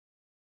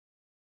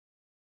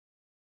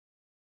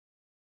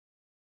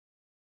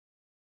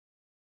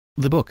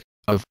The Book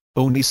of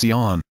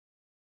Onision.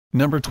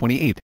 Number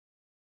 28.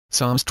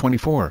 Psalms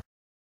 24.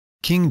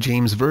 King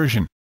James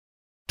Version.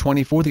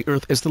 24 The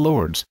earth is the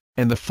Lord's,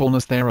 and the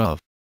fullness thereof.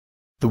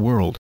 The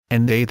world,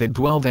 and they that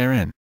dwell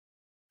therein.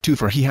 2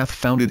 For he hath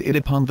founded it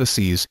upon the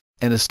seas,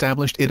 and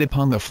established it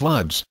upon the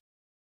floods.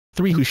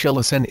 3 Who shall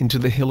ascend into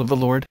the hill of the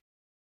Lord?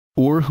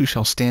 Or who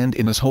shall stand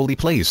in his holy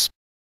place?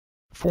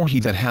 4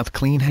 He that hath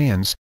clean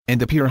hands, and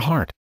a pure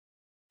heart.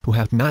 Who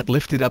hath not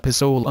lifted up his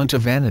soul unto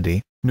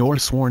vanity, nor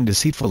sworn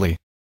deceitfully.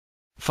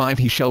 5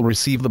 He shall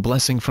receive the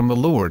blessing from the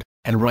Lord,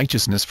 and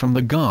righteousness from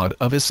the God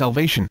of his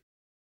salvation.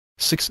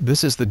 6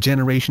 This is the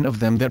generation of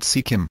them that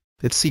seek him,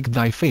 that seek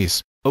thy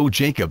face, O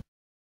Jacob.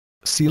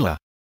 Selah.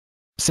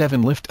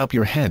 7 Lift up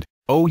your head,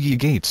 O ye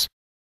gates.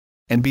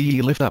 And be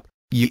ye lift up,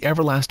 ye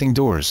everlasting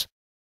doors.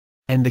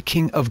 And the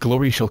King of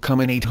glory shall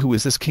come in. 8 Who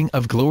is this King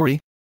of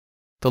glory?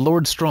 The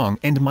Lord strong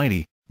and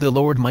mighty, the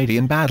Lord mighty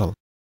in battle.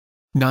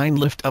 9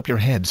 Lift up your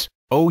heads,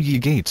 O ye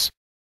gates.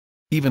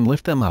 Even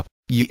lift them up,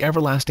 ye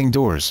everlasting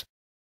doors.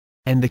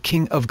 And the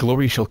King of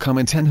glory shall come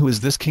in. 10 Who is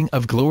this King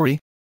of glory?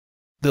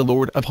 The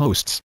Lord of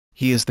hosts,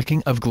 he is the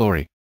King of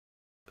glory.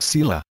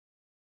 Selah.